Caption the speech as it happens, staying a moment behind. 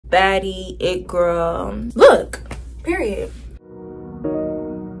baddie, it girl look, period.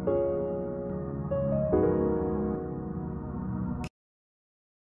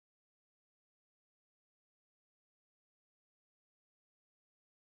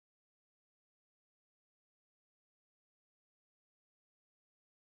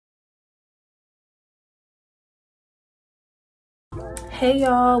 Hey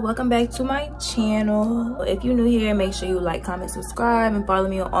y'all, welcome back to my channel. If you're new here, make sure you like, comment, subscribe, and follow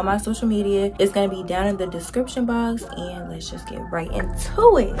me on all my social media. It's gonna be down in the description box, and let's just get right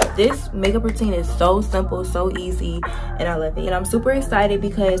into it. This makeup routine is so simple, so easy, and I love it. And I'm super excited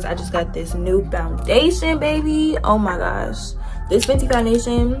because I just got this new foundation, baby. Oh my gosh, this Fenty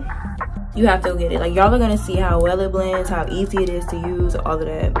foundation, you have to get it. Like, y'all are gonna see how well it blends, how easy it is to use, all of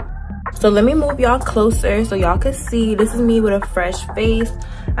that. So let me move y'all closer so y'all can see. This is me with a fresh face.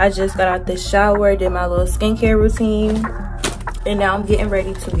 I just got out the shower, did my little skincare routine, and now I'm getting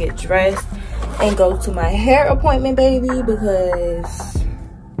ready to get dressed and go to my hair appointment, baby, because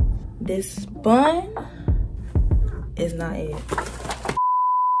this bun is not it.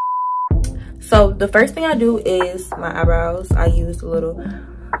 So the first thing I do is my eyebrows. I use a little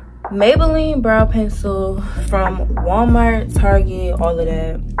Maybelline brow pencil from Walmart, Target, all of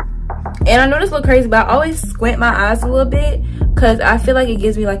that. And I know this look crazy, but I always squint my eyes a little bit because I feel like it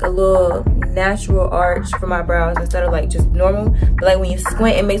gives me like a little natural arch for my brows instead of like just normal. But like when you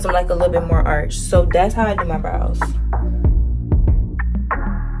squint, it makes them like a little bit more arch. So that's how I do my brows.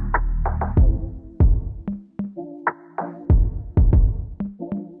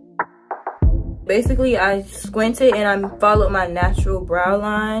 Basically, I squinted and I followed my natural brow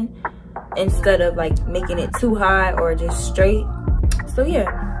line instead of like making it too high or just straight. So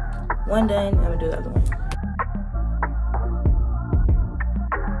yeah. One done, I'm gonna do the other one.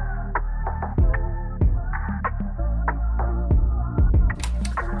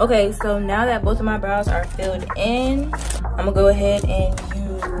 Okay, so now that both of my brows are filled in, I'm gonna go ahead and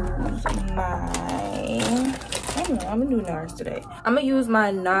use my, I don't know, I'm gonna do NARS today. I'm gonna use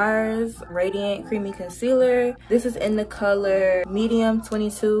my NARS Radiant Creamy Concealer. This is in the color Medium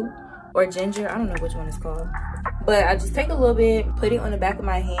 22 or Ginger, I don't know which one it's called. But I just take a little bit, put it on the back of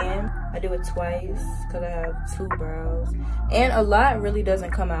my hand. I do it twice because I have two brows. And a lot really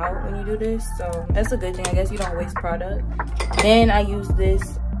doesn't come out when you do this, so that's a good thing. I guess you don't waste product. Then I use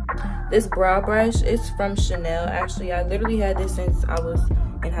this brow brush. It's from Chanel, actually. I literally had this since I was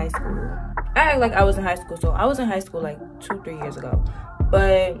in high school. I act like I was in high school, so I was in high school like 2-3 years ago.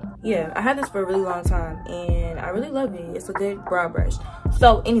 But yeah, I had this for a really long time and I really love it. It's a good brow brush.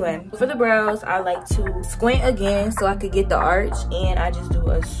 So anyway, for the brows, I like to squint again so I could get the arch, and I just do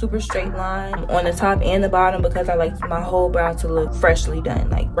a super straight line on the top and the bottom because I like my whole brow to look freshly done,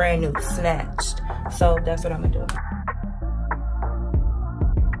 like brand new, snatched. So that's what I'm gonna do.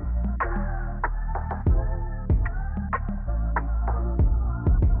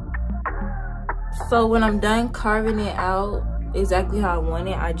 So when I'm done carving it out exactly how I want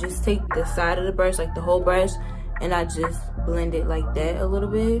it, I just take the side of the brush, like the whole brush, and I just blend it like that a little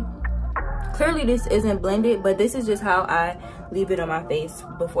bit. Clearly this isn't blended, but this is just how I leave it on my face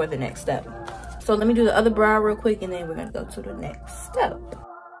before the next step. So let me do the other brow real quick and then we're gonna go to the next step.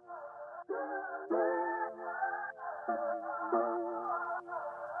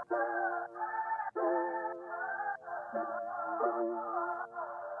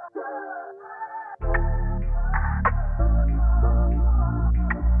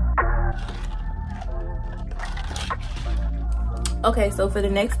 Okay, so for the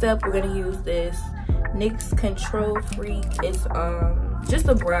next step, we're gonna use this NYX Control Freak. It's just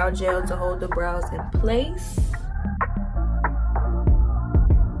a brow gel to hold the brows in place.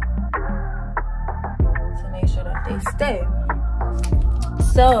 To make sure that they stay.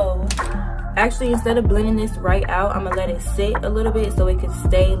 So, actually, instead of blending this right out, I'm gonna let it sit a little bit so it can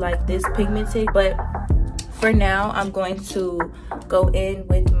stay like this pigmented. But for now, I'm going to go in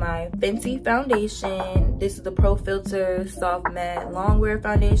with my Fenty foundation. This is the Pro Filter Soft Matte Longwear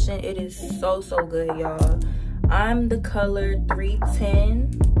Foundation. It is so good, y'all. I'm the color 310.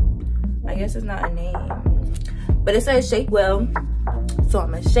 I guess it's not a name, but it says shake well. So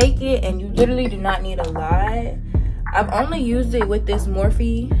I'm gonna shake it, and you literally do not need a lot. I've only used it with this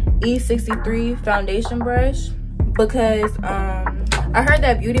Morphe E63 foundation brush because I heard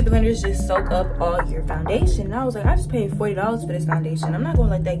that beauty blenders just soak up all your foundation, and I was like, I just paid $40 for this foundation. I'm not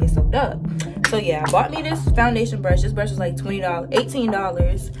gonna let that get soaked up. So yeah, I bought me this foundation brush. This brush was like $20,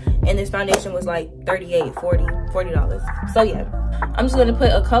 $18, and this foundation was like $38, $40. So yeah, I'm just gonna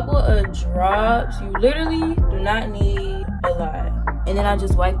put a couple of drops. You literally do not need a lot. And then I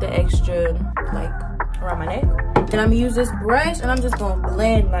just wipe the extra like around my neck. And I'm gonna use this brush and I'm just gonna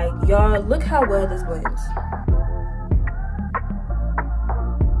blend. Like, y'all, look how well this blends.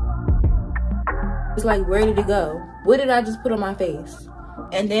 It's like, where did it go? What did I just put on my face?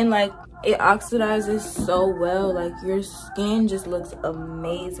 And then like, it oxidizes so well. Like, your skin just looks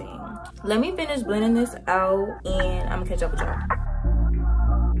amazing. Let me finish blending this out and I'm gonna catch up with y'all.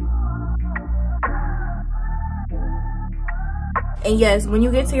 And yes, when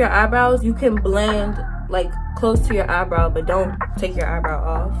you get to your eyebrows, you can blend like close to your eyebrow, but don't take your eyebrow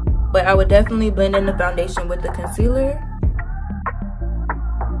off. But I would definitely blend in the foundation with the concealer.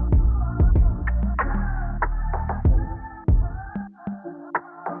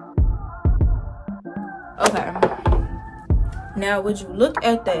 Okay. Now, would you look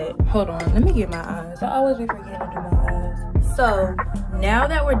at that? Hold on, let me get my eyes. I always be forgetting to do my eyes. So now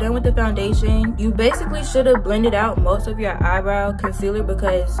that we're done with the foundation, you basically should have blended out most of your eyebrow concealer,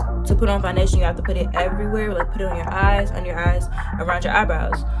 because to put on foundation, you have to put it everywhere. Like, put it on your eyes, under your eyes, around your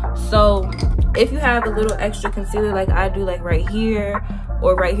eyebrows. So if you have a little extra concealer like I do, like right here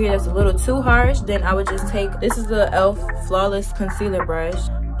or right here, that's a little too harsh, then I would just take, this is the e.l.f. Flawless Concealer Brush,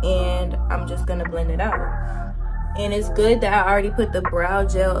 and I'm just gonna blend it out. And it's good that I already put the brow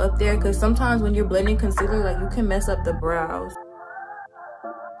gel up there, because sometimes when you're blending concealer, like, you can mess up the brows.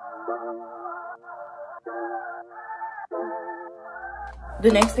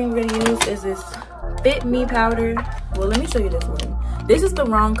 The next thing we're gonna use is this Fit Me powder. Well, let me show you this one. This is the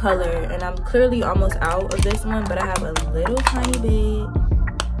wrong color, and I'm clearly almost out of this one, but I have a little tiny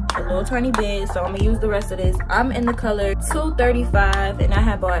bit, so I'm gonna use the rest of this. I'm in the color 235 and I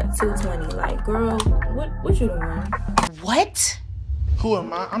have bought 220. Like, girl, what you doing? What? Who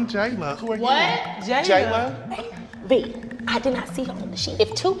am I? I'm Jayla. Who are you? What? Jayla? V, I did not see on the sheet.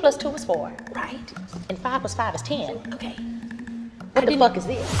 If 2 plus 2 is 4, right? And 5 plus 5 is 10. Okay. What the fuck is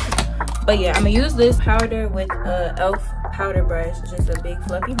this? But yeah, I'm gonna use this powder with a e.l.f. powder brush. It's just a big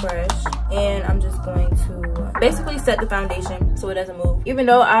fluffy brush, and I'm just going to basically set the foundation so it doesn't move. Even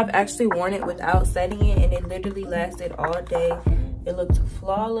though I've actually worn it without setting it, and it literally lasted all day. It looked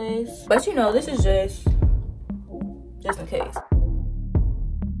flawless. But you know, this is just in case.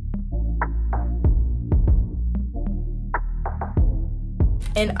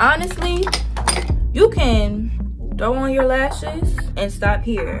 And honestly, you can throw on your lashes and stop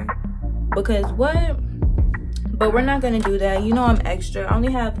here, because but we're not gonna do that. You know, I'm extra. I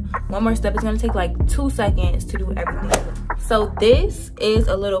only have one more step. It's gonna take like 2 seconds to do everything. So this is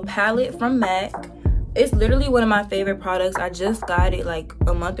a little palette from MAC. It's literally one of my favorite products. I just got it like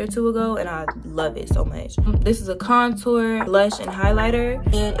a month or 2 ago and I love it so much. This is a contour, blush, and highlighter,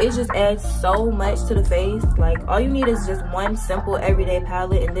 and it just adds so much to the face. Like, all you need is just one simple everyday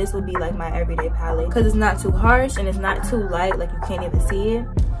palette, and this would be like my everyday palette, because it's not too harsh and it's not too light, like you can't even see it.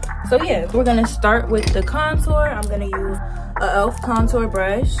 So yeah, we're gonna start with the contour. I'm gonna use a e.l.f. contour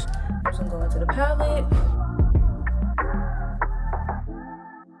brush. I'm just gonna go into the palette.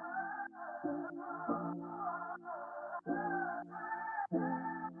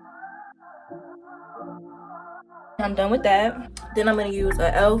 I'm done with that. Then I'm gonna use a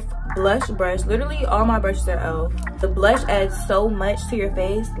e.l.f. blush brush. Literally all my brushes are e.l.f. The blush adds so much to your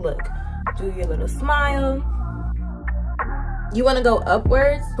face. Look, do your little smile. You want to go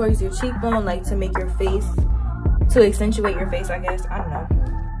upwards towards your cheekbone, like to make your face, to accentuate your face, I guess. I don't know.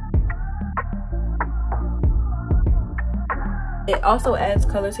 It also adds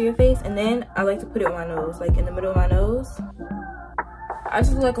color to your face, and then I like to put it on my nose, like in the middle of my nose. I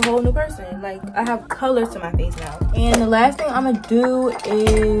just look like a whole new person. Like, I have color to my face now. And the last thing I'm gonna do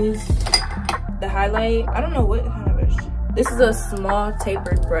is the highlight. I don't know what kind of brush. This is a small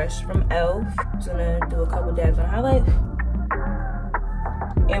tapered brush from e.l.f. I'm just gonna do a couple dabs on highlight.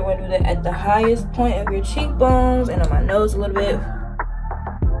 And we're gonna do that at the highest point of your cheekbones and on my nose a little bit.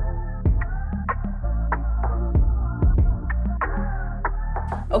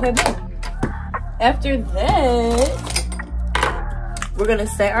 Okay, boom. After that, we're gonna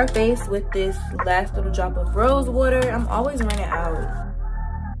set our face with this last little drop of rose water. I'm always running out.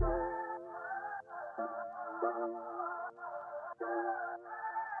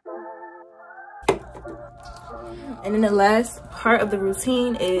 And then the last part of the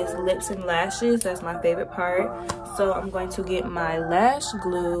routine is lips and lashes. That's my favorite part. So I'm going to get my lash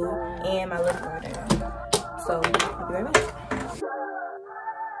glue and my lip liner. So I'll be right back.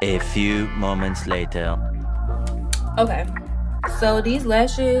 A few moments later. Okay, so these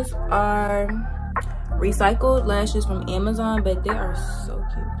lashes are recycled lashes from Amazon, but they are so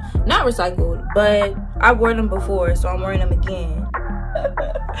cute. Not recycled, but I wore them before, so I'm wearing them again.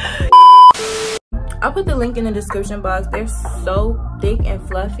 I'll put the link in the description box. They're so thick and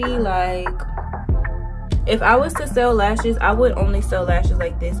fluffy. Like, If I was to sell lashes, I would only sell lashes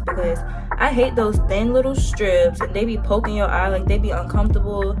like this because I hate those thin little strips and they be poking your eye, like they be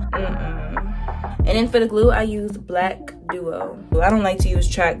uncomfortable. And then for the glue, I use Black Duo. I don't like to use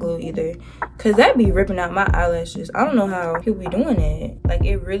track glue either because that be ripping out my eyelashes. I don't know how people be doing it. Like,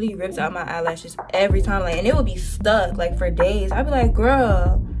 it really rips out my eyelashes every time. Like, and it would be stuck like for days. I'd be like,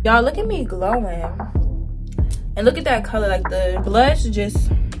 girl, y'all, look at me glowing. And look at that color. Like, the blush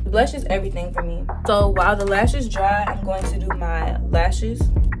is everything for me. So while the lashes dry, I'm going to do my lashes.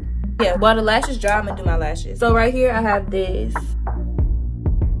 Yeah, while the lashes dry, I'm gonna do my lashes. So right here I have this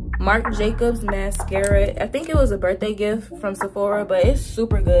Marc Jacobs mascara. I think it was a birthday gift from Sephora, but it's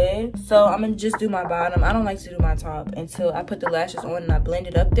super good. So I'm gonna just do my bottom. I don't like to do my top until I put the lashes on and I blend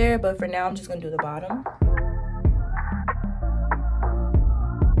it up there, but for now I'm just gonna do the bottom.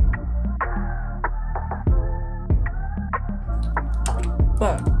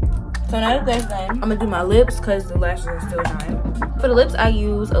 Boom. So now that that's done, I'm gonna do my lips because the lashes are still drying. For the lips, I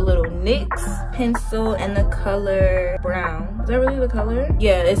use a little NYX pencil in the color brown. Is that really the color?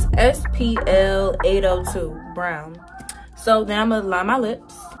 Yeah, it's SPL 802 brown. So then I'm gonna line my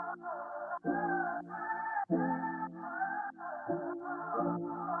lips.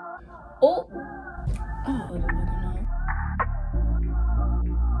 Oh.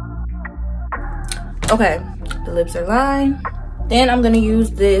 Okay, the lips are lined. Then I'm gonna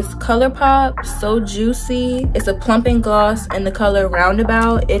use this ColourPop So Juicy. It's a plumping gloss in the color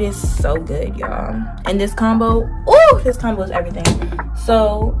Roundabout. It is so good, y'all. And this combo, ooh, this combo is everything.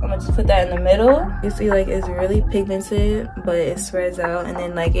 So I'm gonna just put that in the middle. You see, like, it's really pigmented, but it spreads out, and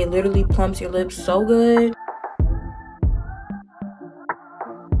then like it literally plumps your lips so good.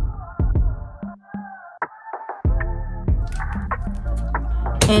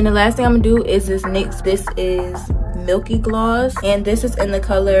 And the last thing I'm gonna do is this NYX. This is Milky Gloss, and this is in the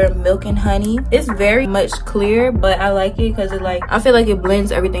color Milk and Honey. It's very much clear, but I like it because it, like, I feel like it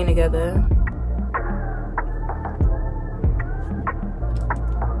blends everything together.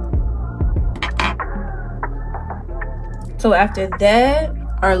 So after that,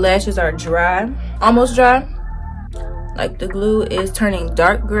 our lashes are dry, almost dry. Like, the glue is turning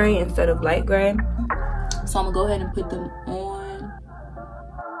dark gray instead of light gray. So I'm gonna go ahead and put them on.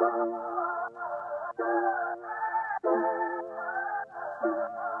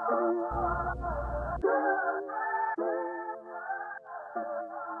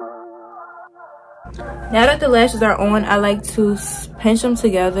 Now that the lashes are on, I like to pinch them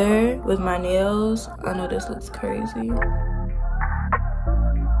together with my nails. I know this looks crazy.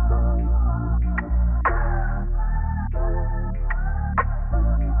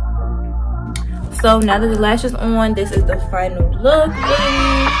 So now that the lash is on, this is the final look.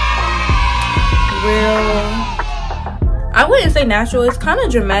 Real, I wouldn't say natural. It's kind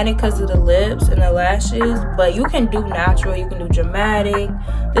of dramatic because of the lips and the lashes, but you can do natural, you can do dramatic.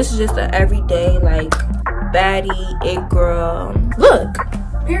 This is just an everyday, like, baddie, it girl look,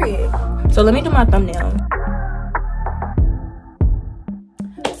 period. So let me do my thumbnail.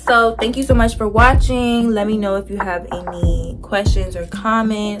 So thank you so much for watching. Let me know if you have any questions or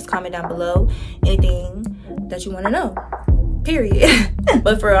comments. Comment down below anything that you want to know, period.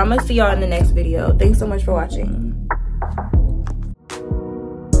 But I'm gonna see y'all in the next video. Thanks so much for watching.